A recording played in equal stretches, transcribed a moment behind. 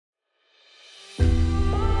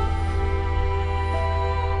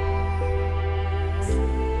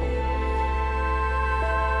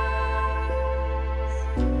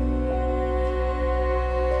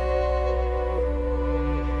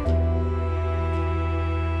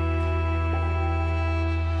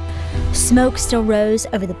Smoke still rose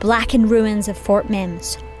over the blackened ruins of Fort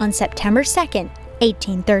Mims on September 2nd,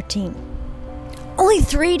 1813. Only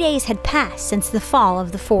 3 days had passed since the fall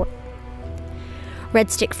of the fort.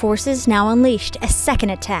 Red Stick forces now unleashed a second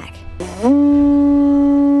attack.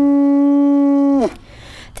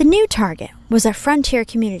 The new target was a frontier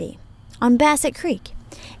community on Bassett Creek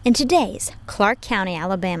in today's Clarke County,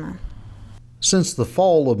 Alabama. Since the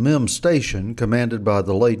fall of Mims Station, commanded by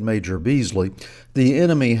the late Major Beasley, the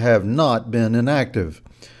enemy have not been inactive.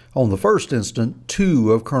 On the first instant,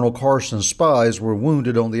 2 of Colonel Carson's spies were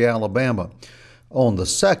wounded on the Alabama. On the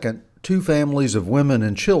second, 2 families of women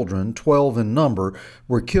and children, 12 in number,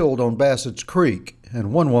 were killed on Bassett's Creek,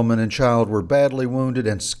 and 1 woman and child were badly wounded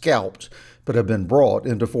and scalped, but have been brought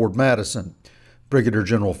into Fort Madison. Brigadier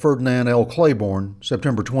General Ferdinand L. Claiborne,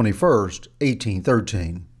 September 21,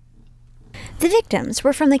 1813. The victims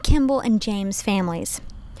were from the Kimbell-James families.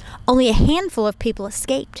 Only a handful of people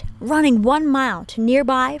escaped, running 1 mile to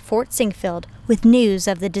nearby Fort Sinquefield with news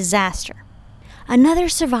of the disaster. Another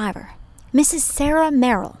survivor, Mrs. Sarah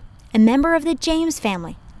Merrill, a member of the James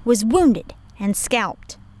family, was wounded and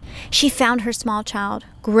scalped. She found her small child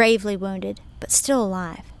gravely wounded, but still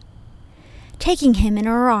alive. Taking him in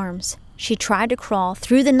her arms, she tried to crawl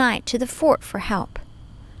through the night to the fort for help.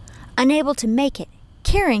 Unable to make it,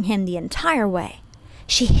 carrying him the entire way,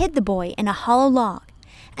 she hid the boy in a hollow log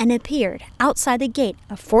and appeared outside the gate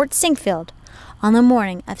of Fort Sinquefield on the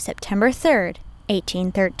morning of September 3,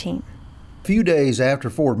 1813. A few days after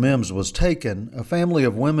Fort Mims was taken, a family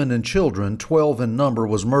of women and children, 12 in number,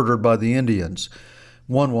 was murdered by the Indians.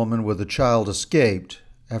 1 woman with a child escaped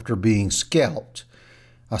after being scalped.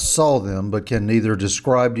 I saw them, but can neither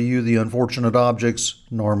describe to you the unfortunate objects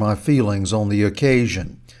nor my feelings on the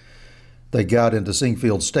occasion. They got into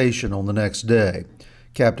Sinquefield Station on the next day.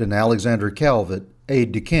 Captain Alexander Calvert,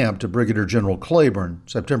 aide-de-camp to Brigadier General Claiborne,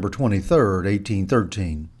 September 23,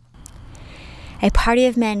 1813. A party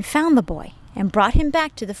of men found the boy and brought him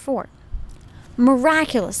back to the fort.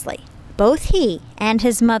 Miraculously, both he and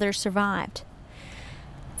his mother survived.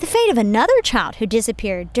 The fate of another child who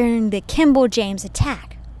disappeared during the Kimbell-James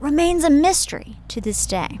attack remains a mystery to this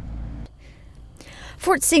day.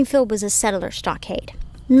 Fort Sinquefield was a settler stockade,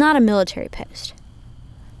 not a military post.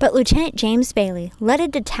 But Lieutenant James Bailey led a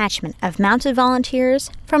detachment of mounted volunteers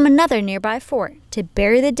from another nearby fort to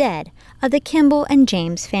bury the dead of the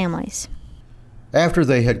Kimbell-James families. After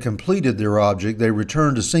they had completed their object, they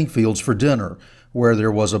returned to Sinquefields for dinner, where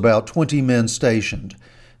there was about 20 men stationed.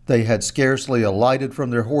 They had scarcely alighted from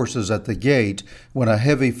their horses at the gate when a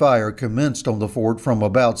heavy fire commenced on the fort from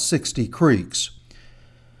about 60 creeks.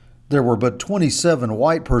 There were but 27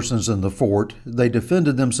 white persons in the fort. They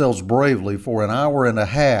defended themselves bravely for an hour and a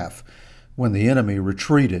half when the enemy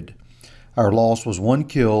retreated. Our loss was 1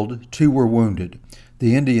 killed, 2 were wounded.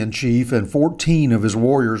 The Indian chief and 14 of his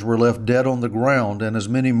warriors were left dead on the ground, and as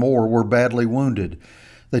many more were badly wounded.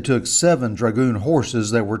 They took 7 dragoon horses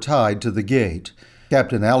that were tied to the gate.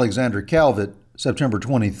 Captain Alexander Calvert, September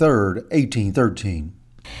 23, 1813.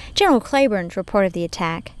 General Claiborne's report of the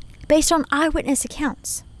attack, based on eyewitness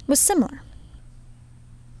accounts, was similar.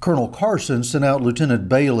 Colonel Carson sent out Lieutenant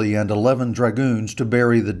Bailey and 11 dragoons to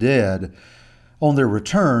bury the dead. On their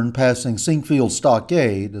return, passing Sinquefield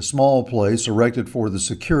Stockade, a small place erected for the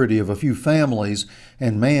security of a few families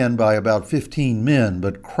and manned by about 15 men,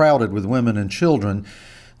 but crowded with women and children,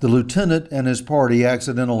 the lieutenant and his party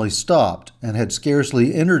accidentally stopped and had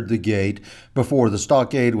scarcely entered the gate before the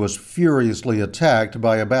stockade was furiously attacked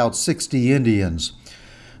by about 60 Indians.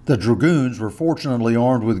 The dragoons were fortunately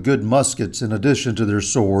armed with good muskets in addition to their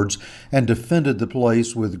swords and defended the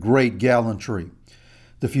place with great gallantry.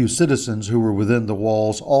 The few citizens who were within the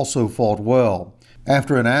walls also fought well.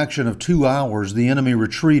 After an action of 2 hours, the enemy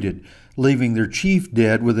retreated, leaving their chief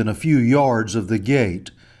dead within a few yards of the gate.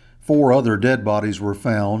 4 other dead bodies were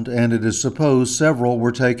found, and it is supposed several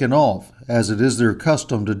were taken off, as it is their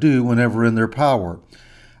custom to do whenever in their power.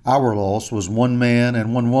 Our loss was 1 man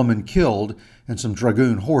and 1 woman killed, and some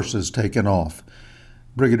dragoon horses taken off.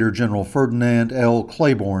 Brigadier General Ferdinand L.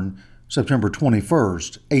 Claiborne, September 21,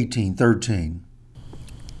 1813.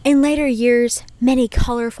 In later years, many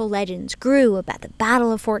colorful legends grew about the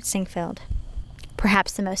Battle of Fort Sinquefield.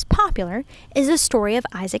 Perhaps the most popular is the story of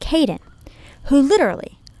Isaac Hayden, who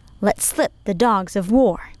literally let slip the dogs of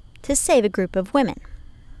war to save a group of women.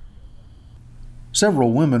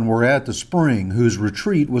 Several women were at the spring whose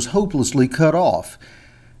retreat was hopelessly cut off,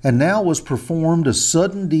 and now was performed a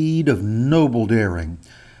sudden deed of noble daring.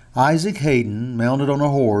 Isaac Hayden, mounted on a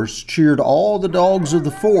horse, cheered all the dogs of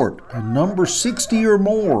the fort, a number 60 or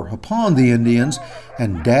more, upon the Indians,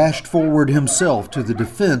 and dashed forward himself to the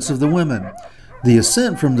defense of the women. The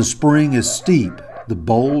ascent from the spring is steep. The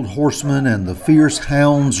bold horsemen and the fierce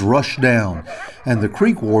hounds rush down, and the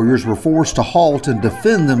Creek warriors were forced to halt and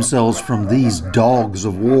defend themselves from these dogs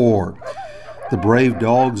of war. The brave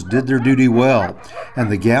dogs did their duty well, and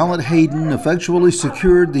the gallant Hayden effectually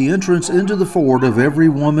secured the entrance into the fort of every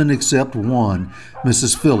woman except one,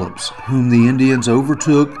 Mrs. Phillips, whom the Indians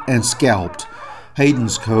overtook and scalped.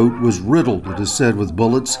 Hayden's coat was riddled, it is said, with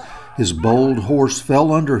bullets. His bold horse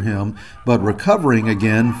fell under him, but recovering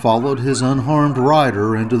again, followed his unharmed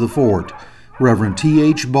rider into the fort. Reverend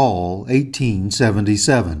T.H. Ball,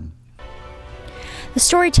 1877. The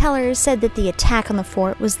storytellers said that the attack on the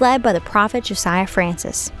fort was led by the prophet Josiah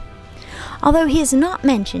Francis, although he is not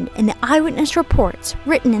mentioned in the eyewitness reports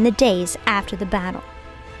written in the days after the battle.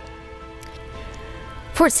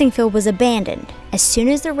 Fort Sinquefield was abandoned as soon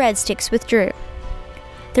as the Red Sticks withdrew.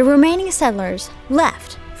 The remaining settlers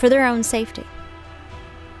left for their own safety.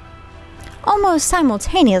 Almost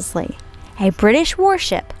simultaneously, a British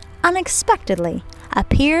warship unexpectedly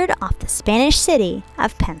appeared off the Spanish city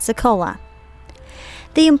of Pensacola.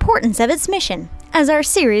 The importance of its mission as our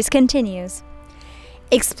series continues.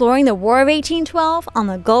 Exploring the War of 1812 on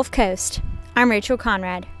the Gulf Coast. I'm Rachel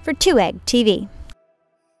Conrad for 2 Egg TV.